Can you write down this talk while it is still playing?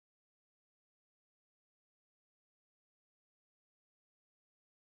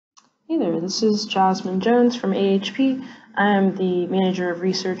Hey there, this is Jasmine Jones from AHP. I am the Manager of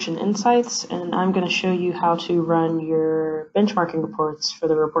Research and Insights, and I'm going to show you how to run your benchmarking reports for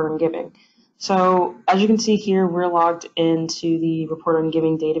the Report on Giving. So as you can see here, we're logged into the Report on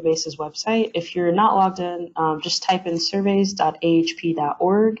Giving database's website. If you're not logged in, just type in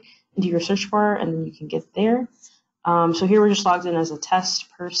surveys.ahp.org into your search bar, and then you can get there. So here we're just logged in as a test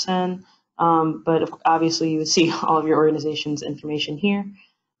person, but obviously you would see all of your organization's information here.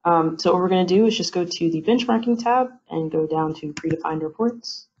 So what we're going to do is just go to the benchmarking tab and go down to predefined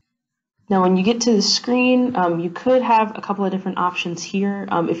reports. Now when you get to the screen, you could have a couple of different options here.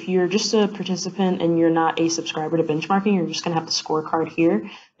 If you're just a participant and you're not a subscriber to benchmarking, you're just going to have the scorecard here.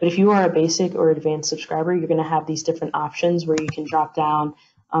 But if you are a basic or advanced subscriber, you're going to have these different options where you can drop down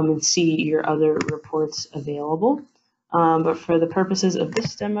and see your other reports available. But for the purposes of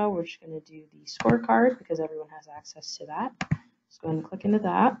this demo, we're just going to do the scorecard because everyone has access to that. Just go ahead and click into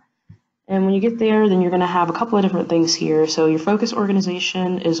that. And when you get there, then you're going to have a couple of different things here. So your focus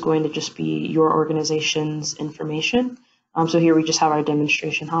organization is going to just be your organization's information. So here we just have our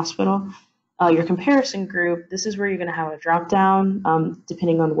demonstration hospital. Your comparison group, this is where you're going to have a drop down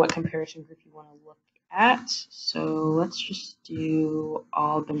depending on what comparison group you want to look at. So let's just do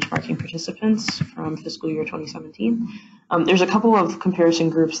all benchmarking participants from fiscal year 2017. There's a couple of comparison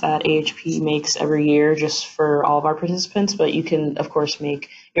groups that AHP makes every year just for all of our participants, but you can, of course, make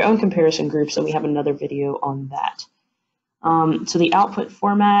your own comparison groups, and we have another video on that. So the output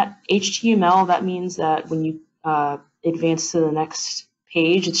format, HTML, that means that when you advance to the next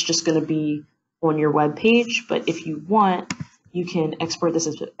page, it's just going to be on your web page, but if you want, you can export this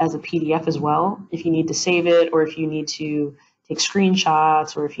as a PDF as well. If you need to save it, or if you need to take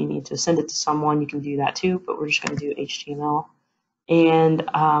screenshots, or if you need to send it to someone, you can do that too, but we're just going to do HTML. And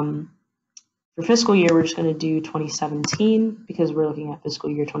for fiscal year, we're just going to do 2017 because we're looking at fiscal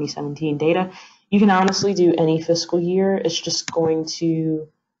year 2017 data. You can honestly do any fiscal year. It's just going to,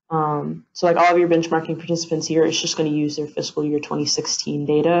 so like all of your benchmarking participants here, it's just going to use their fiscal year 2016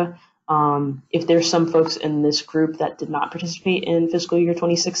 data. If there's some folks in this group that did not participate in fiscal year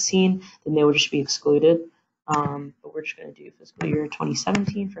 2016, then they would just be excluded. But we're just going to do fiscal year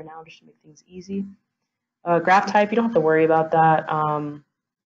 2017 for now, just to make things easy. Graph type, you don't have to worry about that.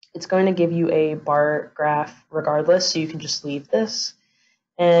 It's going to give you a bar graph regardless, so you can just leave this.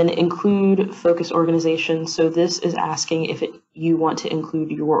 And include focus organization. So this is asking if you want to include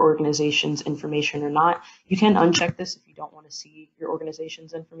your organization's information or not. You can uncheck this if you don't want to see your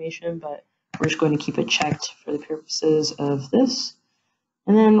organization's information, but we're just going to keep it checked for the purposes of this.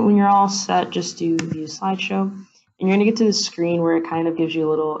 And then when you're all set, just do view slideshow. And you're going to get to the screen where it kind of gives you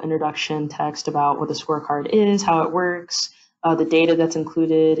a little introduction text about what the scorecard is, how it works, the data that's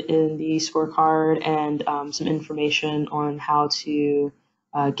included in the scorecard, and some information on how to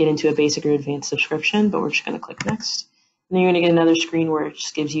get into a basic or advanced subscription, but we're just going to click next. And then you're going to get another screen where it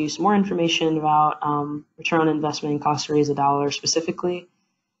just gives you some more information about return on investment and cost to raise $1 specifically.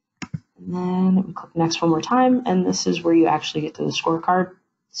 And then we click next one more time, and this is where you actually get to the scorecard.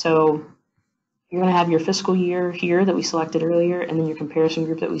 So you're going to have your fiscal year here that we selected earlier, and then your comparison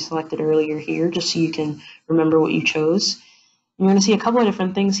group that we selected earlier here, just so you can remember what you chose. You're going to see a couple of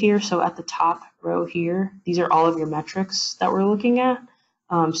different things here. So at the top row here, these are all of your metrics that we're looking at.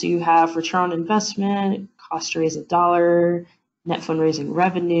 So you have return on investment, cost to raise $1, net fundraising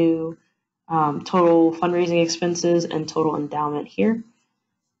revenue, total fundraising expenses, and total endowment here.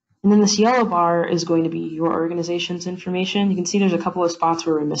 And then this yellow bar is going to be your organization's information. You can see there's a couple of spots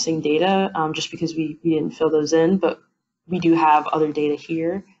where we're missing data just because we didn't fill those in, but we do have other data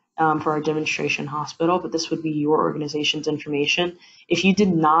here for our demonstration hospital, but this would be your organization's information. If you did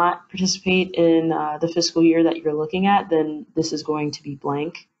not participate in the fiscal year that you're looking at, then this is going to be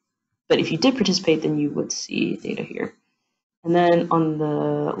blank. But if you did participate, then you would see data here. And then on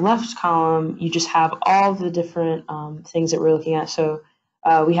the left column, you just have all the different things that we're looking at. So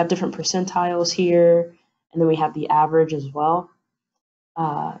we have different percentiles here, and then we have the average as well.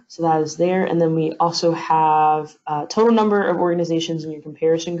 So that is there. And then we also have total number of organizations in your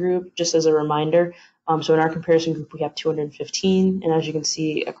comparison group, just as a reminder. So in our comparison group, we have 215. And as you can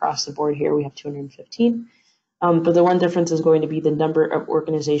see across the board here, we have 215. But the one difference is going to be the number of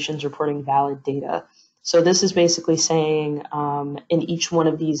organizations reporting valid data. So this is basically saying in each one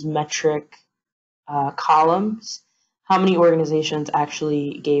of these metric columns, how many organizations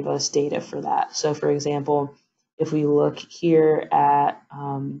actually gave us data for that. So for example, if we look here at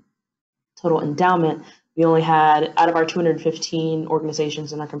total endowment, we only had, out of our 215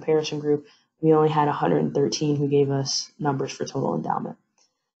 organizations in our comparison group, we only had 113 who gave us numbers for total endowment.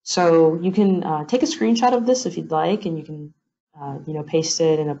 So you can take a screenshot of this if you'd like, and you can paste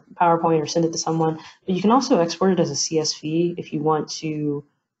it in a PowerPoint or send it to someone. But you can also export it as a CSV if you want to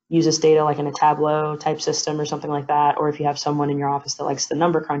use this data like in a Tableau type system or something like that. Or if you have someone in your office that likes the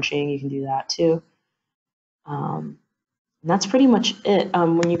number crunching, you can do that too. And that's pretty much it.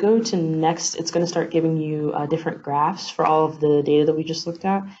 When you go to next, it's going to start giving you different graphs for all of the data that we just looked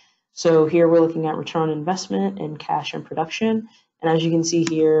at. So here we're looking at return on investment and cash and production. And as you can see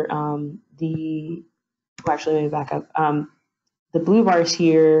here, actually, let me back up. The blue bars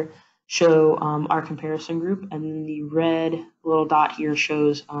here show our comparison group, and the red little dot here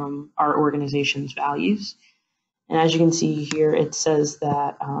shows our organization's values. And as you can see here, it says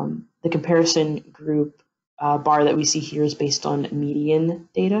that the comparison group bar that we see here is based on median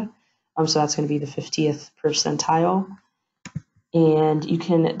data. So that's going to be the 50th percentile. And you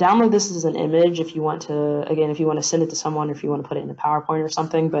can download this as an image if you want to, again, if you want to send it to someone or if you want to put it in a PowerPoint or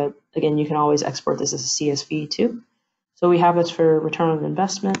something. But again, you can always export this as a CSV too. So we have this for return on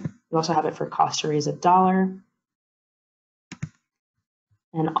investment. We also have it for cost to raise $1.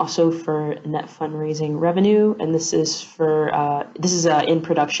 And also for net fundraising revenue. And this is for, in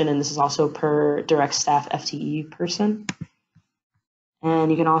production, and this is also per direct staff FTE person. And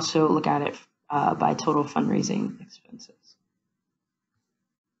you can also look at it by total fundraising expenses.